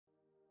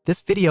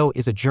This video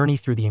is a journey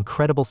through the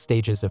incredible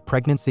stages of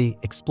pregnancy,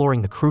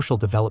 exploring the crucial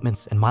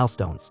developments and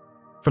milestones.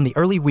 From the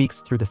early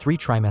weeks through the 3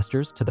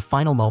 trimesters to the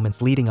final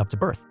moments leading up to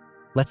birth.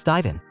 Let's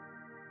dive in.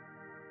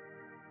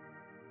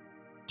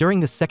 During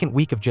the second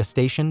week of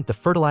gestation, the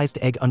fertilized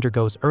egg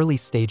undergoes early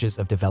stages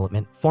of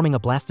development, forming a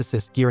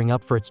blastocyst gearing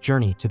up for its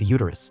journey to the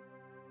uterus.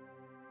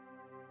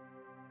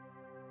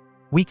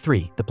 Week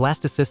 3, the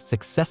blastocyst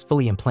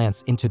successfully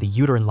implants into the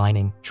uterine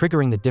lining,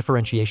 triggering the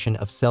differentiation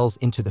of cells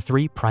into the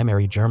 3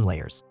 primary germ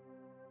layers.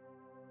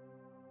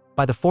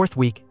 By the 4th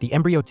week, the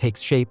embryo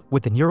takes shape,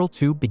 with the neural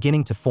tube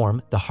beginning to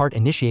form, the heart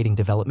initiating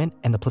development,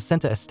 and the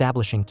placenta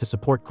establishing to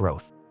support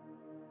growth.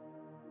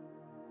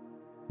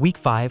 Week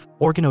 5,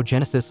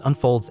 organogenesis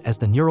unfolds as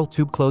the neural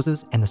tube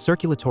closes and the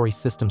circulatory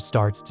system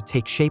starts to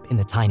take shape in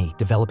the tiny,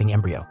 developing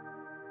embryo.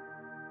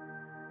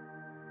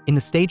 In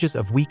the stages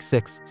of week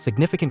 6,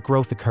 significant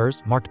growth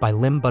occurs, marked by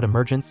limb bud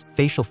emergence,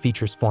 facial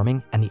features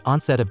forming, and the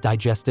onset of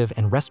digestive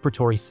and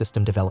respiratory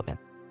system development.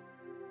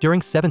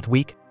 During 7th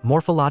week,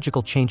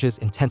 morphological changes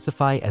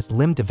intensify as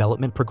limb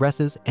development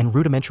progresses and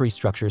rudimentary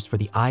structures for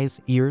the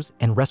eyes, ears,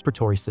 and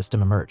respiratory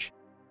system emerge.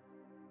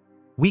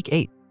 Week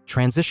 8,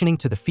 transitioning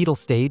to the fetal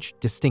stage,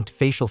 distinct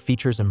facial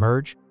features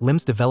emerge,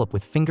 limbs develop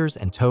with fingers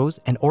and toes,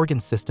 and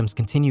organ systems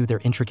continue their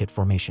intricate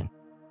formation.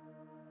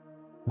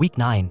 Week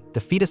 9, the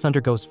fetus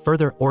undergoes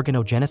further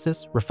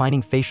organogenesis,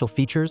 refining facial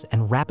features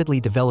and rapidly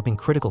developing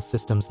critical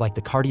systems like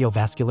the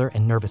cardiovascular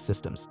and nervous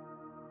systems.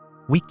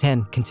 Week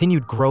 10,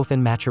 continued growth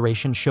and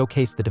maturation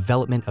showcase the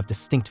development of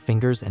distinct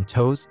fingers and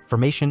toes,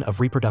 formation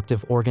of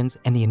reproductive organs,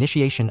 and the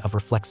initiation of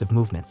reflexive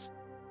movements.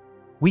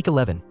 Week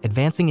 11,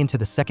 advancing into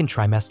the 2nd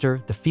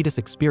trimester, the fetus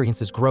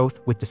experiences growth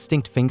with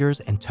distinct fingers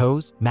and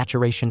toes,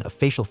 maturation of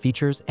facial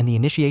features, and the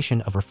initiation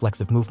of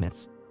reflexive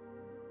movements.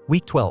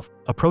 Week 12,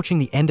 approaching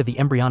the end of the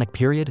embryonic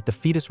period, the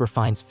fetus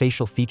refines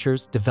facial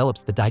features,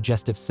 develops the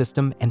digestive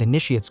system, and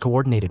initiates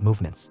coordinated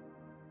movements.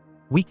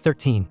 Week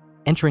 13,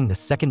 entering the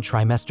 2nd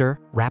trimester,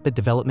 rapid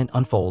development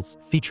unfolds,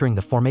 featuring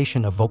the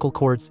formation of vocal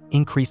cords,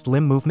 increased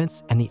limb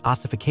movements, and the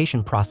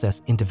ossification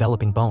process in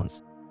developing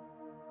bones.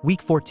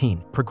 Week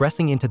 14,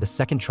 progressing into the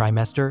 2nd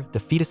trimester, the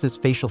fetus's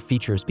facial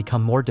features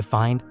become more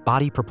defined,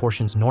 body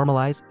proportions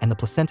normalize, and the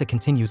placenta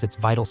continues its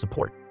vital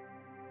support.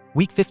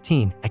 Week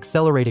 15,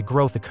 accelerated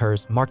growth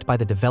occurs, marked by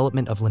the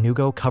development of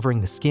lanugo covering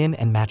the skin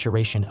and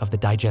maturation of the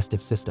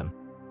digestive system.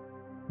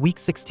 Week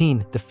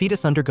 16, the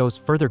fetus undergoes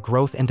further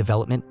growth and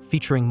development,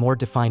 featuring more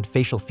defined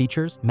facial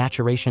features,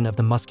 maturation of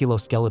the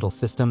musculoskeletal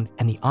system,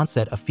 and the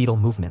onset of fetal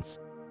movements.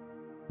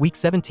 Week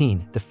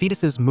 17, the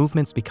fetus's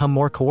movements become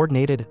more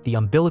coordinated, the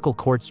umbilical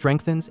cord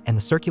strengthens, and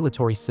the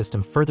circulatory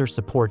system further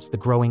supports the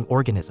growing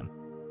organism.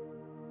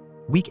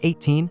 Week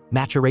 18,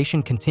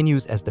 maturation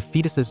continues as the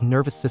fetus's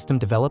nervous system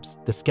develops,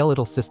 the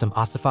skeletal system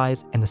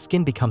ossifies, and the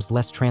skin becomes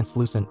less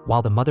translucent,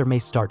 while the mother may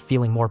start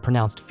feeling more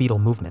pronounced fetal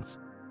movements.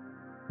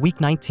 Week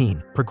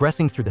 19,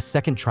 progressing through the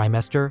 2nd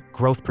trimester,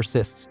 growth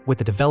persists, with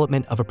the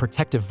development of a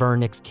protective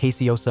vernix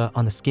caseosa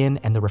on the skin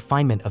and the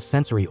refinement of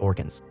sensory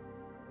organs.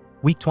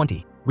 Week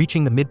 20,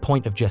 reaching the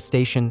midpoint of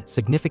gestation,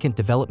 significant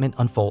development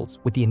unfolds,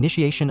 with the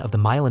initiation of the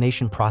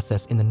myelination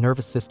process in the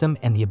nervous system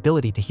and the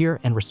ability to hear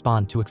and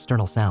respond to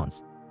external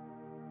sounds.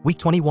 Week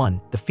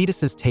 21, the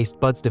fetus's taste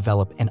buds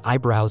develop and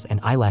eyebrows and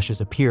eyelashes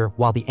appear,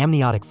 while the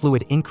amniotic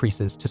fluid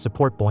increases to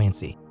support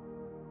buoyancy.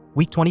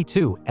 Week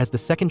 22, as the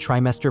 2nd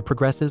trimester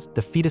progresses,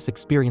 the fetus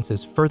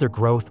experiences further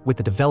growth with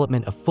the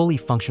development of fully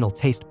functional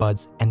taste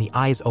buds and the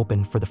eyes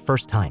open for the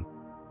first time.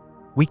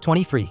 Week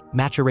 23,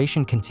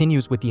 maturation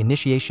continues with the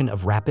initiation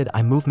of rapid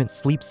eye movement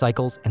sleep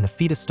cycles and the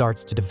fetus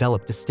starts to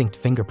develop distinct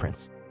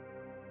fingerprints.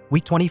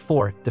 Week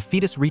 24, the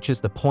fetus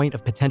reaches the point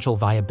of potential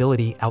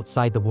viability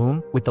outside the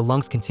womb, with the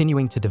lungs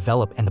continuing to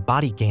develop and the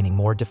body gaining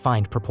more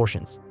defined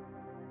proportions.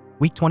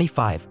 Week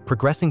 25,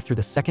 progressing through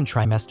the 2nd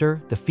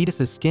trimester, the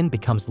fetus's skin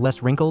becomes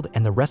less wrinkled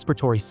and the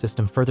respiratory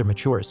system further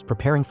matures,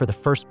 preparing for the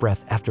first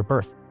breath after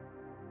birth.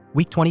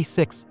 Week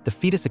 26, the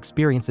fetus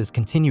experiences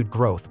continued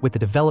growth with the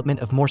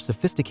development of more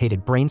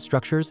sophisticated brain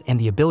structures and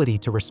the ability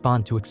to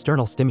respond to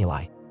external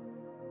stimuli.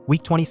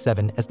 Week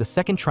 27, as the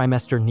 2nd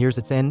trimester nears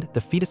its end,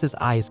 the fetus's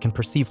eyes can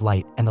perceive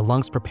light and the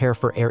lungs prepare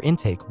for air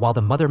intake, while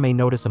the mother may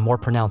notice a more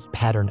pronounced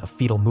pattern of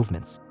fetal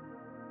movements.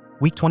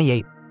 Week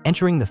 28,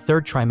 entering the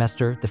 3rd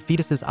trimester, the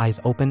fetus's eyes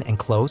open and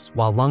close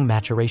while lung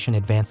maturation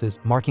advances,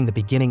 marking the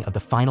beginning of the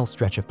final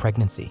stretch of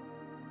pregnancy.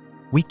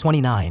 Week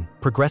 29,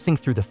 progressing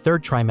through the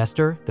 3rd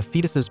trimester, the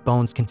fetus's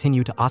bones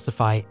continue to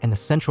ossify and the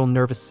central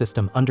nervous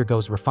system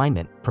undergoes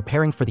refinement,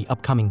 preparing for the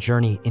upcoming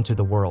journey into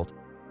the world.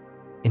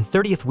 In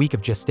 30th week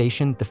of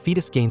gestation, the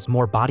fetus gains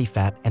more body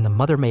fat and the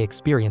mother may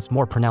experience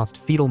more pronounced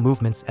fetal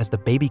movements as the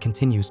baby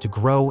continues to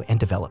grow and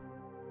develop.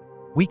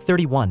 Week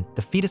 31,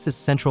 the fetus's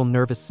central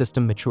nervous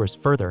system matures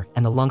further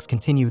and the lungs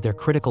continue their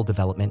critical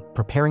development,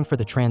 preparing for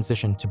the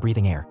transition to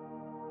breathing air.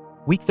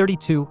 Week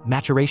 32,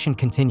 maturation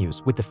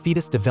continues with the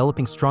fetus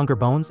developing stronger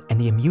bones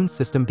and the immune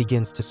system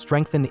begins to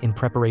strengthen in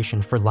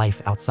preparation for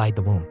life outside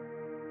the womb.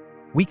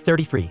 Week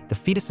 33, the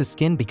fetus's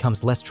skin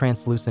becomes less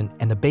translucent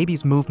and the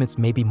baby's movements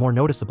may be more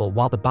noticeable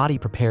while the body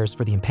prepares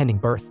for the impending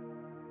birth.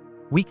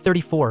 Week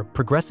 34,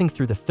 progressing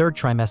through the third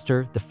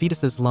trimester, the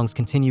fetus's lungs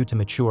continue to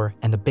mature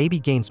and the baby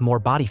gains more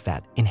body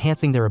fat,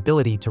 enhancing their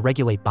ability to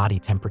regulate body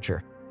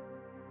temperature.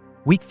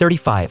 Week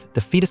 35,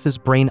 the fetus's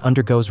brain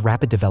undergoes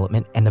rapid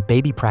development and the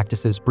baby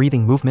practices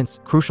breathing movements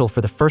crucial for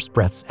the first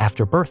breaths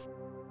after birth.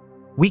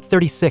 Week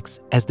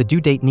 36, as the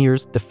due date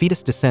nears, the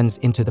fetus descends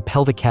into the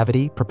pelvic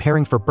cavity,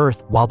 preparing for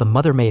birth while the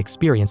mother may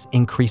experience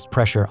increased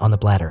pressure on the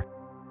bladder.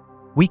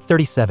 Week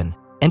 37,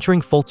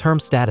 entering full-term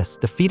status,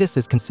 the fetus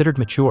is considered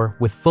mature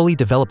with fully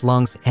developed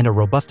lungs and a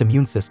robust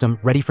immune system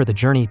ready for the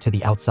journey to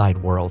the outside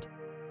world.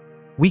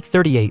 Week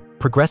 38,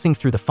 progressing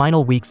through the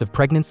final weeks of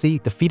pregnancy,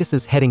 the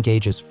fetus's head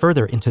engages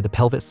further into the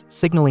pelvis,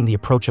 signaling the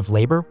approach of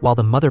labor while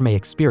the mother may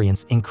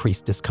experience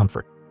increased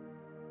discomfort.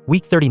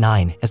 Week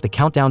 39, as the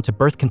countdown to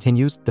birth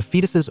continues, the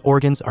fetus's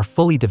organs are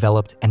fully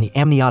developed and the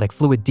amniotic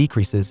fluid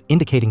decreases,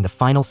 indicating the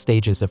final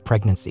stages of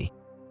pregnancy.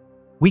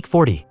 Week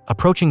 40,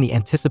 approaching the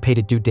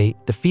anticipated due date,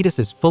 the fetus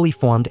is fully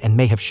formed and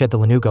may have shed the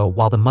lanugo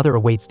while the mother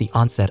awaits the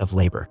onset of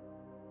labor.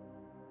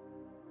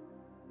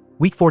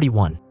 Week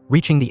 41,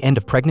 reaching the end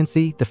of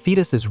pregnancy, the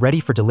fetus is ready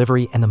for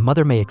delivery and the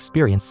mother may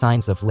experience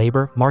signs of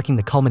labor, marking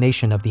the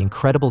culmination of the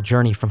incredible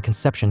journey from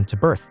conception to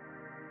birth.